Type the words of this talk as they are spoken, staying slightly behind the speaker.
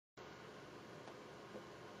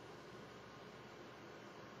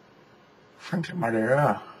Frankly, my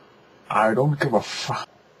dear, I don't give a fuck.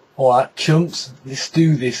 Alright, chumps, let's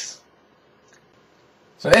do this.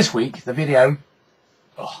 So this week, the video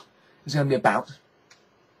is going to be about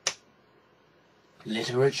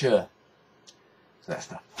literature. So that's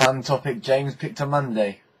the fun topic James picked on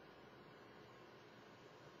Monday.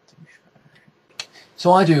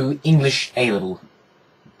 So I do English A-level.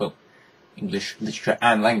 Well, English Literature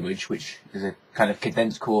and Language, which is a kind of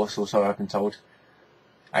condensed course, or so I've been told.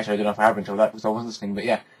 Actually, I don't know if I have been told that because I wasn't listening, but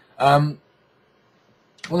yeah. One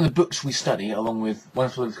of the books we study, along with One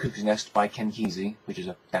Flew Over the Cuckoo's Nest by Ken Kesey, which is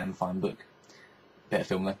a damn fine book. Better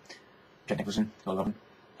film though. Jack Nicholson, I love him.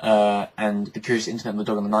 And The Curious Incident of the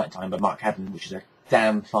Dog in the Night Time by Mark Haddon, which is a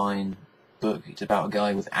damn fine book. It's about a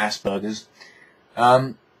guy with Asperger's.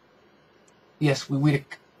 Yes, we read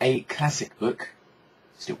a classic book,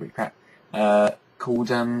 still pretty crap, called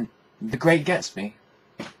The Great Gatsby.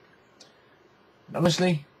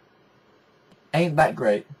 Honestly, ain't that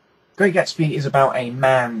great. Great Gatsby is about a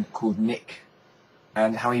man called Nick,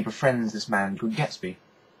 and how he befriends this man called Gatsby.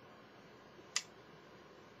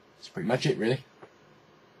 That's pretty much it, really.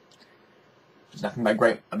 There's nothing that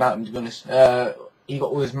great about him, to be honest. He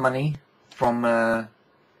got all his money from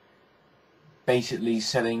basically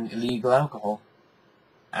selling illegal alcohol,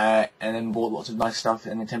 and then bought lots of nice stuff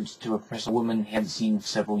and attempts to oppress a woman he hadn't seen for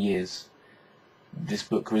several years. This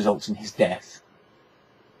book results in his death.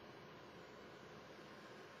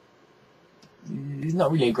 He's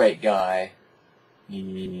not really a great guy. I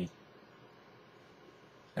mean,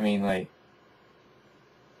 like,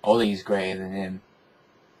 Ollie's greater than him,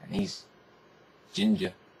 and he's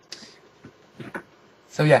ginger.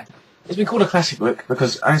 So yeah, it's been called a classic book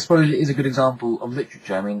because I suppose it is a good example of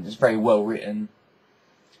literature. I mean, it's very well written,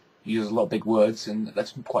 uses a lot of big words, and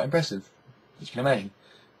that's quite impressive, as you can imagine.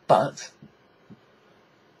 But,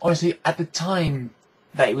 honestly, at the time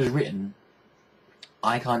that it was written,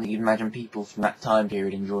 I can't even imagine people from that time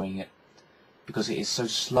period enjoying it, because it is so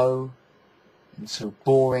slow and so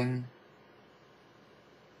boring,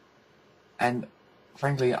 and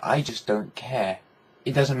frankly I just don't care.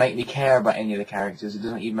 It doesn't make me care about any of the characters, it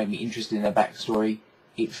doesn't even make me interested in their backstory.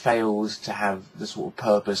 It fails to have the sort of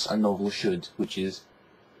purpose a novel should, which is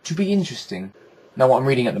to be interesting. Now what I'm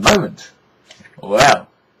reading at the moment, well,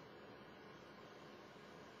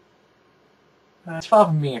 it's far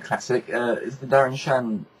from being a classic. It's the Darren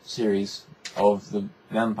Shan series of the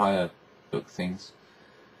vampire book things.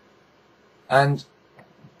 And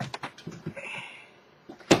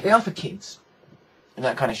they are for kids. And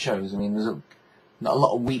that kind of shows. I mean, there's not a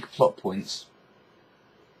lot of weak plot points.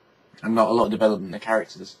 And not a lot of development in the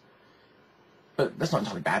characters. But that's not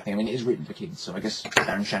entirely a bad thing. I mean, it is written for kids, so I guess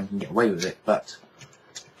Darren Shan can get away with it. But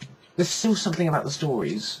there's still something about the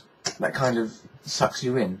stories that kind of sucks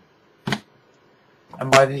you in. And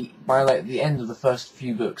by the end of the first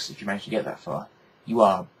few books, if you manage to get that far, you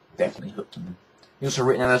are definitely hooked on them. He's also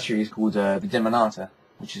written another series called The Demonata,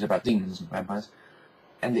 which is about demons and vampires,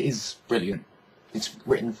 and it is brilliant. It's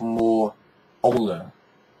written for more older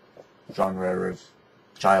genre of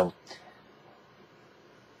child.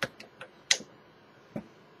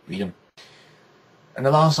 Read them. And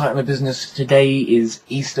the last item of business today is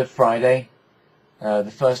Easter Friday,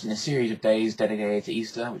 the first in a series of days dedicated to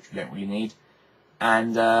Easter, which we don't really need.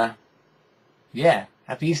 And, yeah,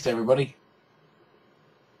 happy Easter, everybody.